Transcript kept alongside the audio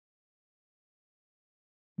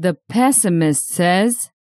The pessimist says,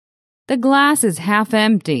 the glass is half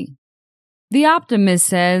empty. The optimist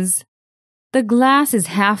says, the glass is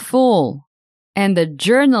half full. And the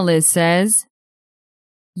journalist says,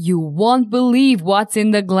 you won't believe what's in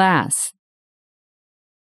the glass.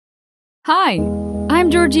 Hi, I'm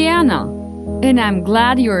Georgiana, and I'm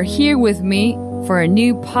glad you're here with me for a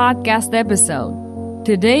new podcast episode.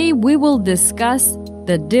 Today we will discuss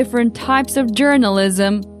the different types of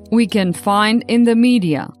journalism we can find in the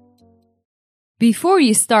media. Before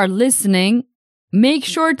you start listening, make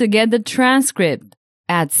sure to get the transcript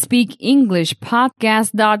at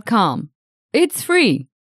speakenglishpodcast.com. It's free.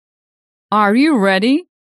 Are you ready?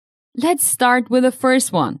 Let's start with the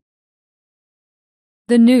first one.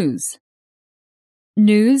 The news.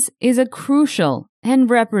 News is a crucial and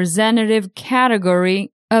representative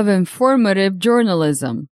category of informative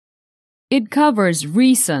journalism. It covers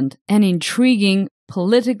recent and intriguing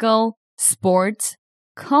political, sports,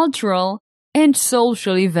 cultural, and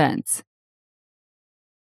social events.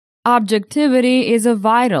 Objectivity is a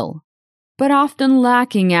vital, but often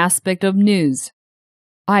lacking aspect of news.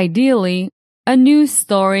 Ideally, a news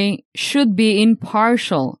story should be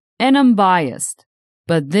impartial and unbiased,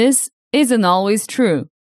 but this isn't always true.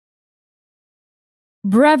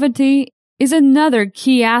 Brevity is another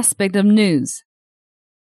key aspect of news.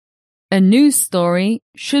 A news story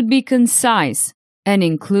should be concise and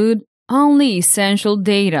include only essential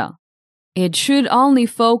data. It should only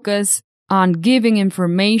focus on giving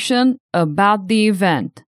information about the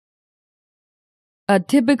event. A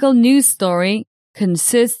typical news story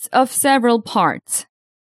consists of several parts.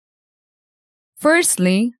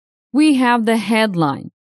 Firstly, we have the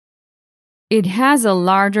headline. It has a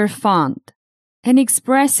larger font and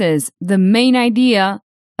expresses the main idea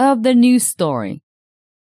of the news story.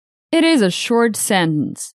 It is a short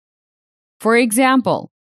sentence. For example,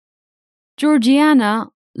 Georgiana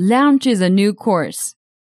launches a new course.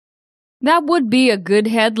 That would be a good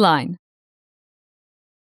headline.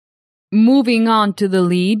 Moving on to the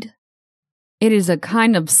lead. It is a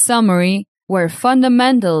kind of summary where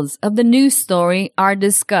fundamentals of the news story are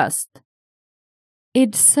discussed.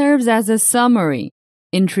 It serves as a summary,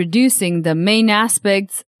 introducing the main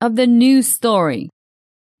aspects of the news story,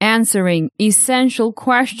 answering essential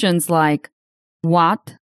questions like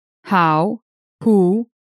what, how, who,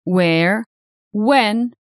 where,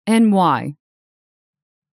 when, and why.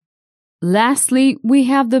 Lastly, we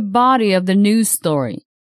have the body of the news story,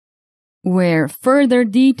 where further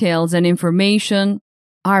details and information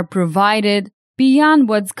are provided beyond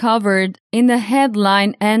what's covered in the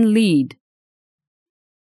headline and lead.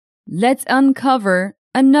 Let's uncover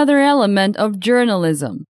another element of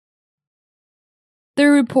journalism. The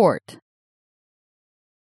report.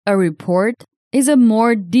 A report is a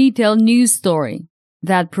more detailed news story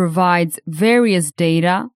that provides various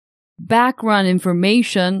data, background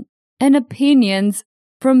information, and opinions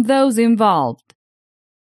from those involved.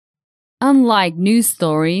 Unlike news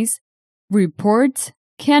stories, reports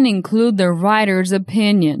can include the writer's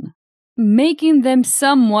opinion, making them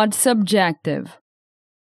somewhat subjective.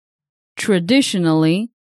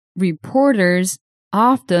 Traditionally, reporters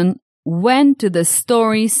often went to the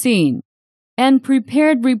story scene and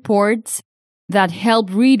prepared reports that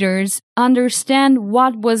helped readers understand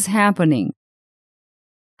what was happening.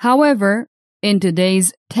 However, in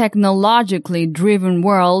today's technologically driven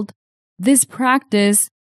world, this practice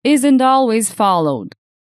isn't always followed.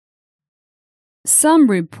 Some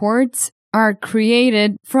reports are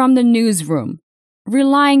created from the newsroom,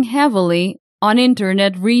 relying heavily on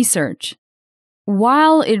internet research.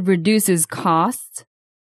 While it reduces costs,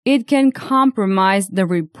 it can compromise the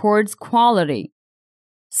report's quality,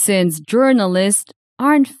 since journalists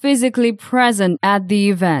aren't physically present at the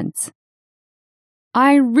events.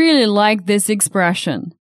 I really like this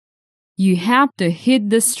expression. You have to hit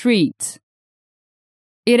the streets.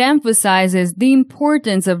 It emphasizes the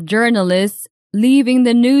importance of journalists leaving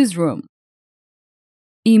the newsroom,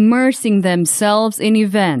 immersing themselves in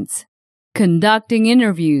events, conducting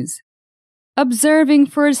interviews, observing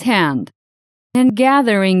firsthand, and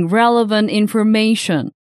gathering relevant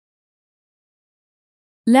information.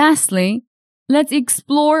 Lastly, let's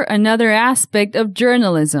explore another aspect of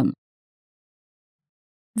journalism.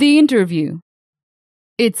 The interview.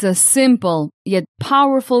 It's a simple yet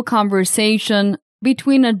powerful conversation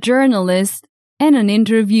between a journalist and an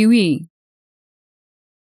interviewee.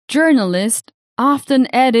 Journalists often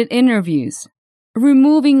edit interviews,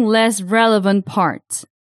 removing less relevant parts.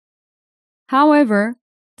 However,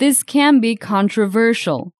 this can be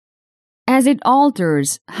controversial, as it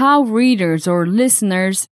alters how readers or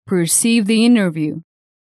listeners perceive the interview.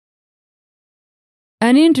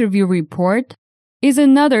 An interview report is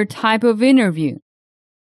another type of interview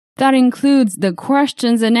that includes the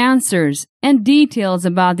questions and answers and details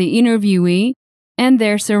about the interviewee and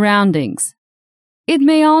their surroundings. It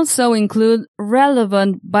may also include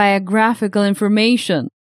relevant biographical information,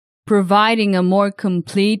 providing a more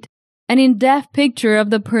complete and in-depth picture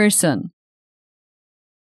of the person.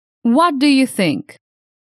 What do you think?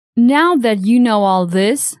 Now that you know all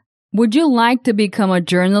this, would you like to become a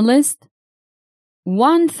journalist?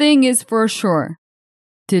 One thing is for sure.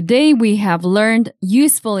 Today we have learned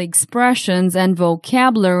useful expressions and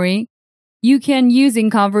vocabulary you can use in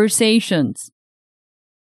conversations.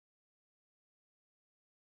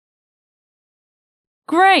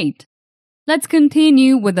 Great! Let's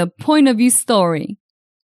continue with a point of view story.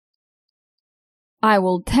 I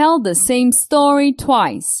will tell the same story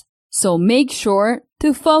twice, so make sure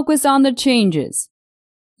to focus on the changes.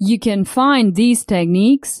 You can find these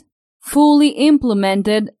techniques fully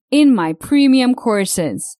implemented in my premium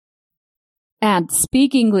courses at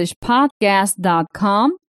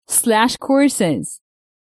speakenglishpodcast.com/courses.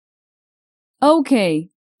 Okay,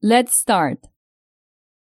 let's start.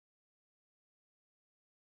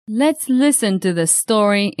 Let's listen to the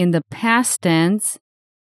story in the past tense,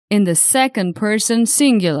 in the second person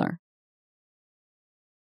singular.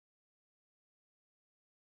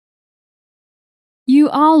 You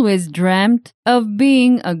always dreamt of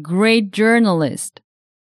being a great journalist.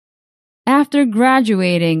 After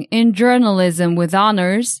graduating in journalism with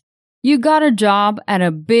honors, you got a job at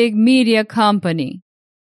a big media company.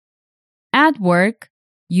 At work,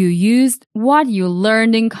 you used what you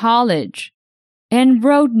learned in college and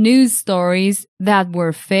wrote news stories that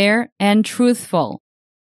were fair and truthful.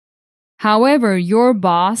 However, your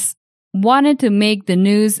boss wanted to make the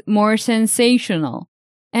news more sensational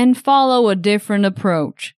and follow a different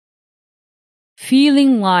approach.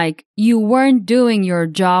 Feeling like you weren't doing your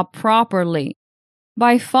job properly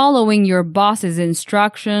by following your boss's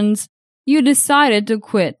instructions, you decided to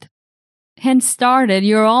quit and started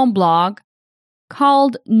your own blog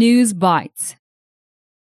called News Bites.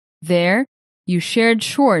 There, you shared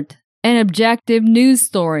short and objective news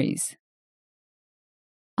stories.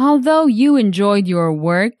 Although you enjoyed your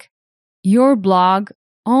work, your blog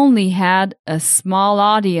only had a small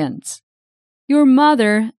audience, your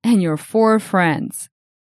mother and your 4 friends.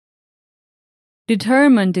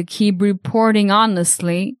 Determined to keep reporting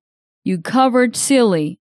honestly, you covered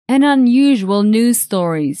silly and unusual news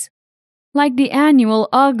stories, like the annual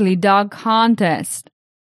Ugly Dog Contest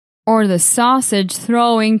or the Sausage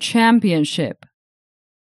Throwing Championship.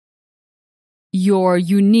 Your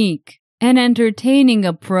unique and entertaining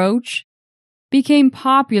approach became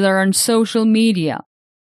popular on social media,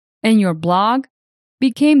 and your blog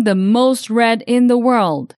became the most read in the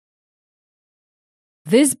world.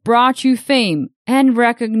 This brought you fame and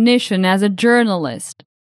recognition as a journalist,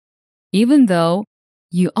 even though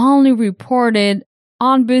you only reported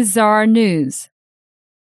on bizarre news.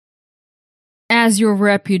 As your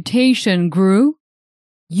reputation grew,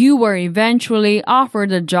 you were eventually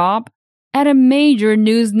offered a job at a major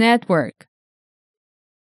news network.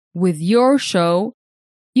 With your show,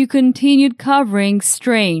 you continued covering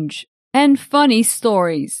strange and funny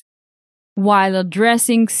stories while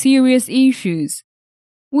addressing serious issues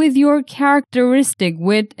with your characteristic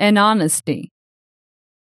wit and honesty.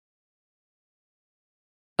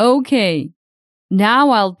 Okay,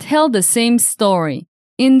 now I'll tell the same story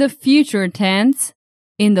in the future tense,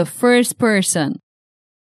 in the first person.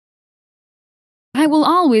 I will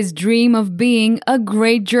always dream of being a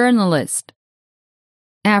great journalist.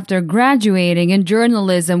 After graduating in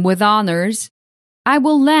journalism with honors, I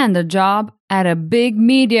will land a job at a big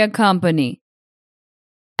media company.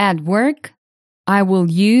 At work, I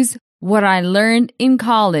will use what I learned in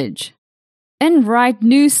college and write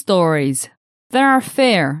news stories that are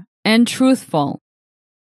fair and truthful.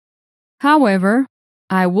 However,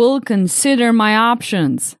 I will consider my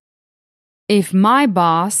options. If my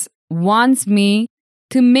boss wants me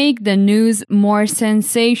to make the news more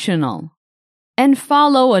sensational and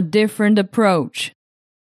follow a different approach,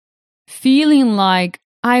 feeling like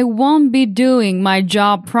I won't be doing my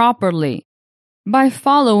job properly by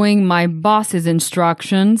following my boss's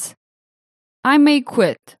instructions, I may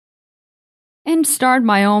quit and start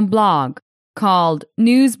my own blog called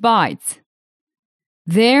News Bites.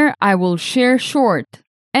 There I will share short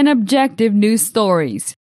and objective news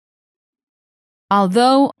stories.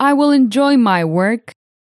 Although I will enjoy my work,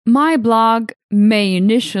 my blog may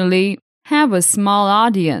initially have a small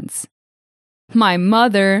audience, my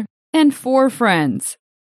mother and 4 friends.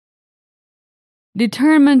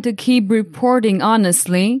 Determined to keep reporting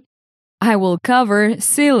honestly, I will cover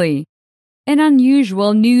silly and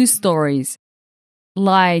unusual news stories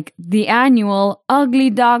like the annual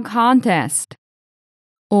Ugly Dog Contest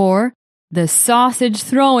or the Sausage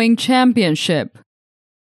Throwing Championship.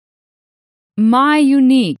 My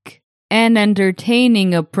unique and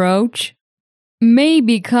entertaining approach may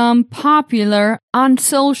become popular on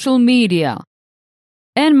social media,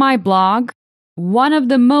 and my blog, one of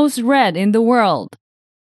the most read in the world.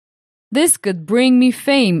 This could bring me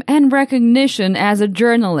fame and recognition as a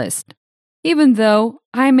journalist, even though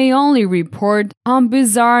I may only report on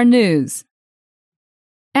bizarre news.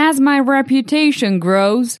 As my reputation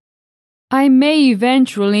grows, I may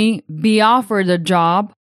eventually be offered a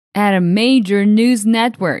job at a major news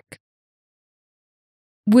network.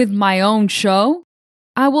 With my own show,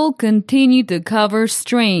 I will continue to cover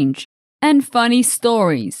strange and funny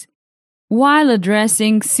stories while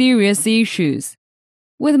addressing serious issues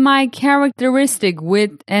with my characteristic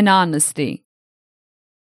wit and honesty.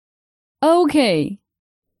 Okay,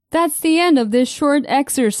 that's the end of this short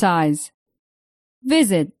exercise.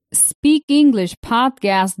 Visit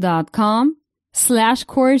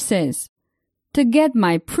speakenglishpodcast.com/courses to get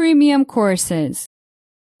my premium courses.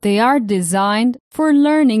 They are designed for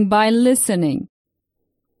learning by listening.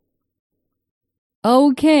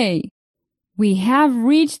 Okay, we have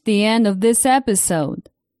reached the end of this episode.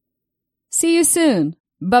 See you soon.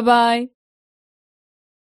 Bye-bye.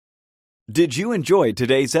 Did you enjoy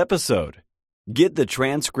today's episode? Get the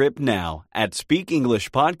transcript now at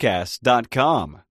speakenglishpodcast.com.